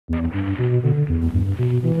Hi,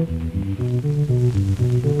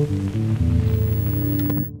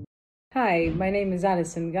 my name is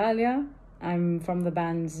Alison Galea. I'm from the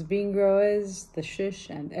bands Beangrowers, the Shh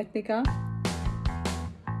and Etnika.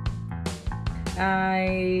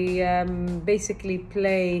 I basically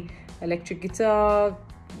play electric guitar,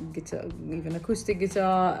 even acoustic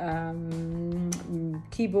guitar,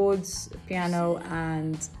 keyboards, piano,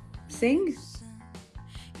 and sing.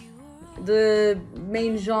 The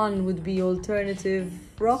main genre would be alternative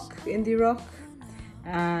rock, indie rock,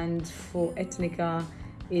 and for Etnika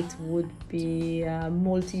it would be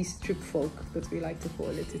Maltese strip folk, that we like to call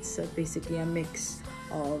it. It's basically a mix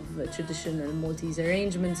of traditional Maltese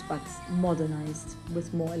arrangements but modernized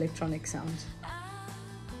with more electronic sound.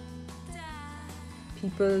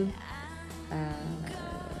 People,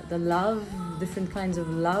 the love, different kinds of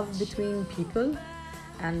love between people,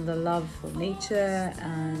 and the love for nature,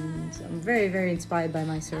 and I'm very, very inspired by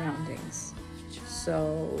my surroundings.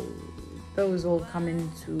 So those all come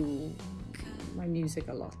into my music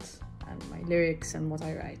a lot, and my lyrics and what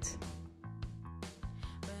I write.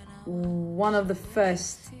 One of the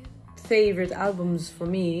first favorite albums for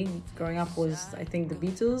me growing up was, I think, the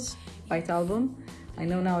Beatles' White Album. I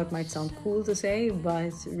know now it might sound cool to say,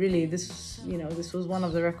 but really this was one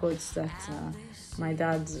of the records that my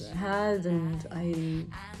dad had, and I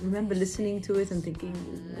remember listening to it and thinking,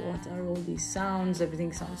 what are all these sounds?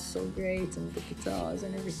 Everything sounds so great, and the guitars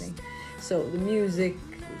and everything. So the music,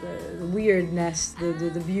 the weirdness,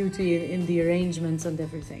 the beauty in the arrangements and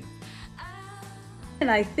everything.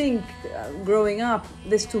 And I think growing up,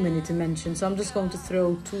 there's too many to mention, so I'm just going to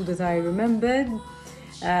throw two that I remembered,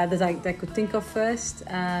 that I could think of first,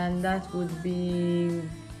 and that would be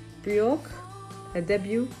Bjork, her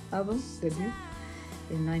debut album,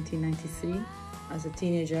 in 1993. As a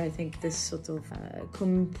teenager, I think this sort of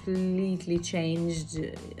completely changed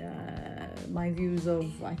my views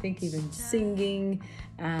of, I think, even singing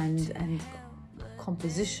and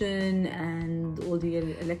composition and all the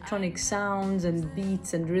electronic sounds and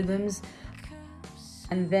beats and rhythms.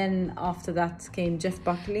 And then after that came Jeff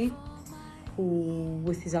Buckley, who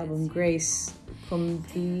with his album Grace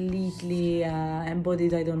completely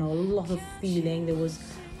embodied, I don't know, a lot of feeling. There was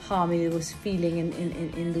harmony, there was feeling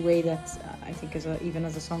in the way that I think even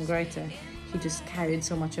as a songwriter, he just carried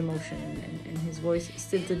so much emotion in his voice.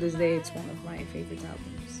 Still to this day, it's one of my favorite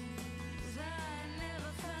albums.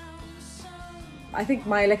 I think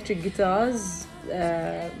my electric guitars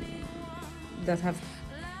that have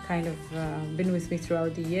kind of been with me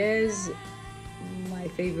throughout the years, my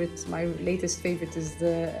latest favorite is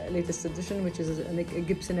the latest edition, which is a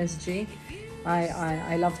Gibson SG.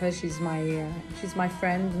 I love her. She's my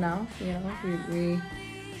friend now. You know,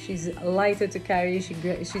 she's lighter to carry.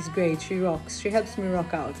 She's great. She rocks. She helps me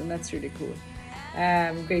rock out, and that's really cool.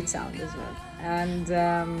 Great sound as well. And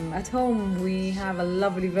at home we have a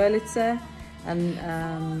lovely Wurlitzer, and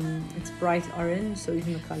it's bright orange, so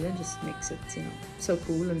even the color just makes it, you know, so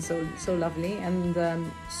cool and so lovely, and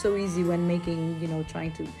so easy when making, you know,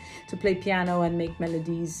 trying to play piano and make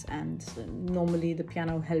melodies. And normally the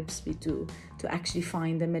piano helps me to actually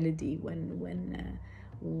find a melody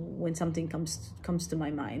when something comes to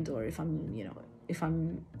my mind, or if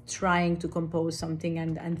I'm trying to compose something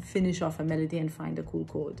and finish off a melody and find a cool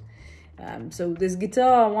chord. So there's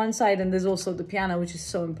guitar on one side, and there's also the piano, which is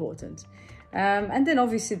so important. And then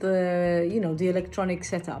obviously the electronic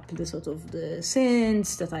setup, the sort of the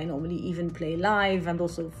synths that I normally even play live, and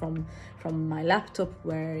also from my laptop,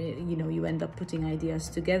 where, you know, you end up putting ideas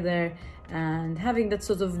together and having that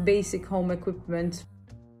sort of basic home equipment.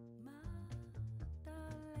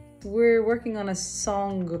 We're working on a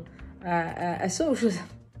song, a social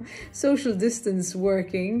distance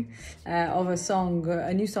working of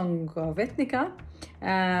a new song of Etnika.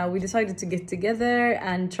 We decided to get together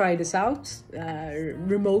and try this out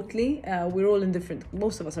remotely. We're all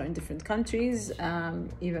most of us are in different countries,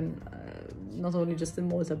 even not only just in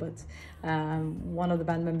Malta, but one of the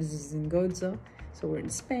band members is in Gozo. So we're in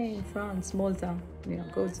Spain, France, Malta, you know,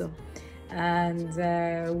 Gozo. And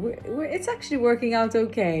it's actually working out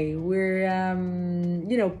okay. We're,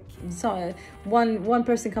 you know, so one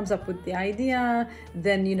person comes up with the idea,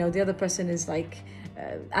 then, you know, the other person is like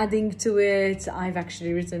adding to it. I've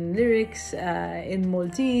actually written lyrics in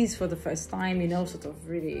Maltese for the first time, you know, sort of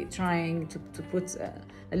really trying to put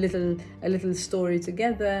a little story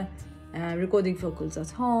together, recording vocals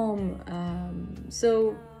at home.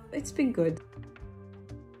 So it's been good.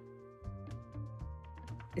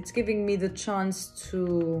 It's giving me the chance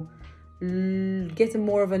to get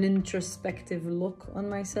more of an introspective look on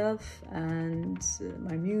myself and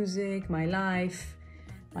my music, my life,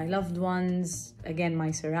 my loved ones, again,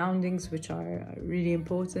 my surroundings, which are really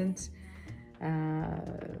important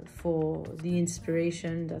for the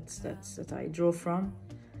inspiration that I draw from.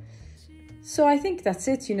 So I think that's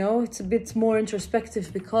it, you know. It's a bit more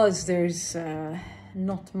introspective because there's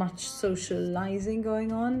not much socializing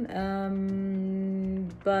going on,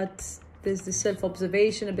 but there's the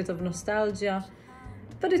self-observation, a bit of nostalgia,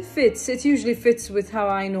 but it fits. It usually fits with how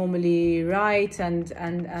I normally write and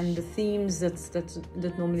the themes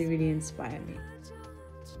that normally really inspire me.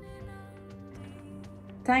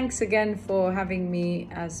 Thanks again for having me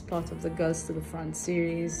as part of the Girls to the Front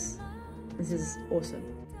series. This is awesome.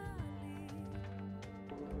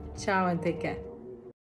 Ciao and take care.